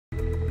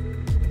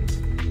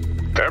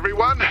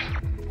Everyone,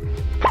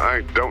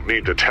 I don't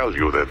need to tell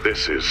you that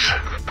this is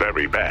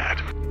very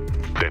bad.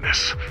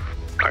 Dennis,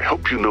 I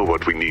hope you know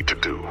what we need to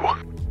do.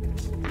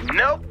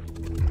 Nope.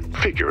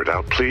 Figure it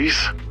out, please.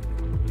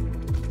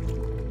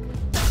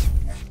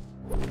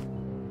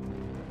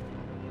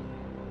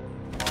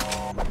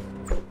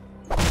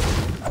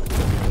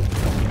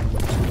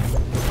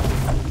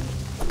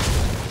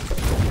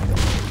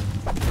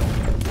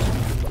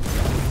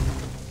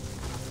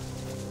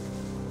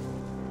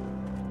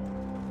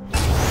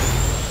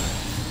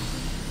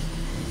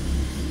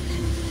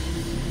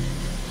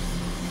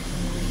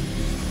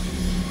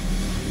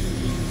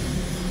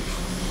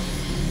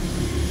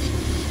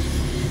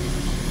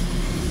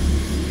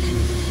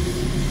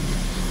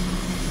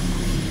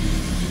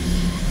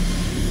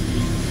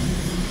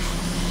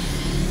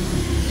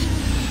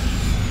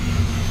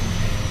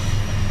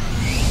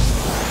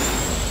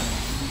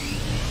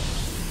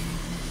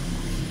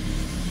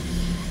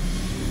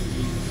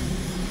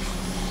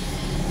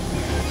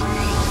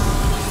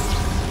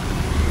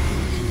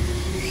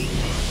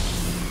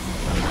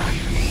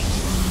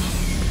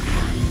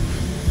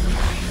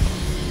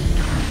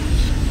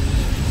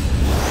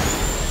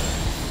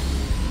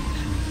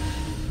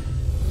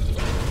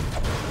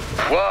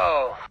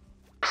 Whoa.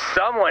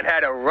 Someone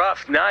had a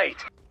rough night.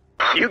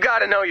 You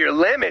gotta know your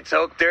limits,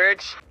 Oak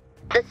Dirge.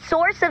 The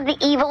source of the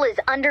evil is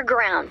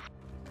underground.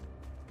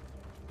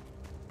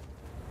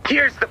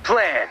 Here's the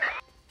plan.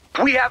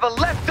 We have a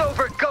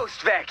leftover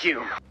ghost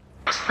vacuum.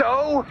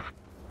 So,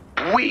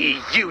 we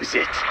use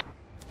it.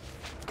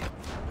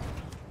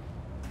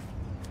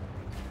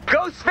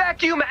 Ghost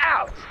vacuum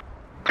out.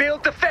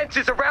 Build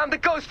defenses around the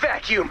ghost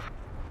vacuum.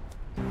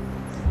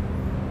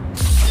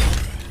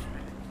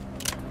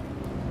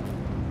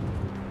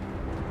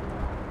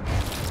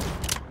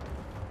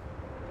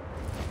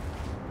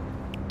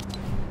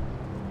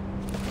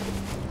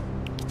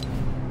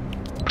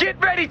 Get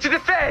ready to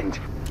defend!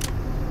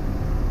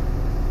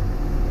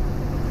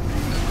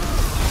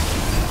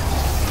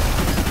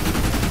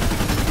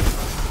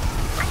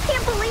 I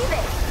can't believe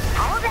it.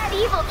 All of that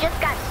evil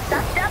just got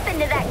sucked up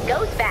into that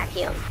ghost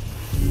vacuum.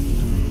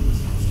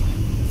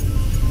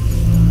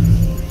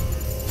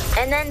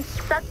 And then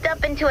sucked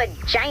up into a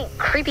giant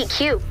creepy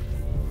cube.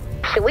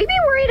 Should we be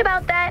worried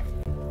about that?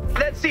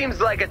 That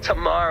seems like a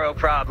tomorrow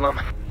problem.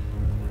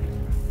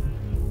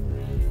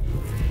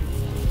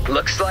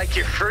 Looks like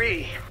you're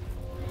free.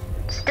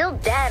 Still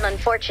dead,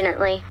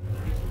 unfortunately.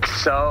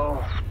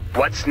 So,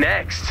 what's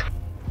next?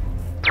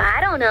 I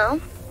don't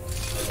know.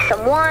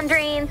 Some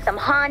wandering, some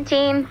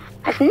haunting.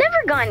 I've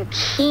never gone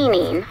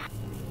keening.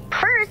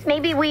 First,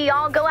 maybe we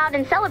all go out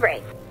and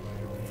celebrate.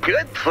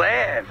 Good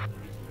plan.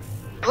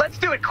 Let's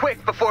do it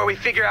quick before we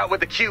figure out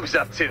what the cube's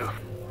up to.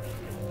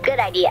 Good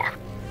idea.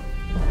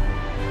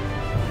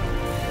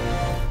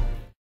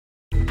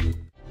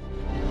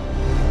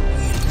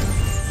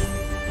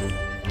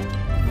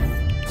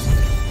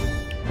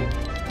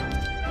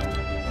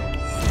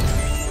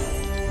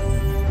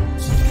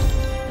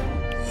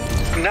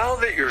 Now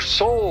that your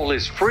soul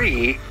is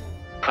free,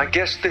 I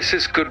guess this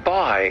is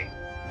goodbye.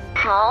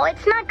 Oh,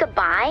 it's not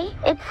goodbye.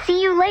 It's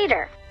see you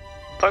later.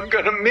 I'm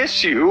gonna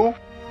miss you.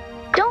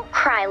 Don't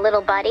cry,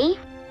 little buddy.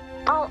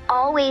 I'll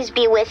always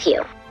be with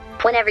you.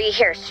 Whenever you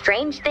hear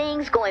strange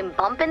things going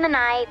bump in the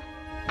night,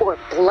 or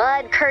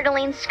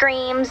blood-curdling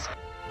screams,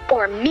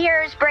 or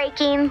mirrors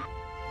breaking,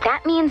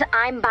 that means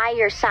I'm by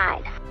your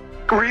side.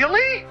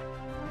 Really?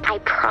 I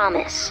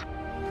promise.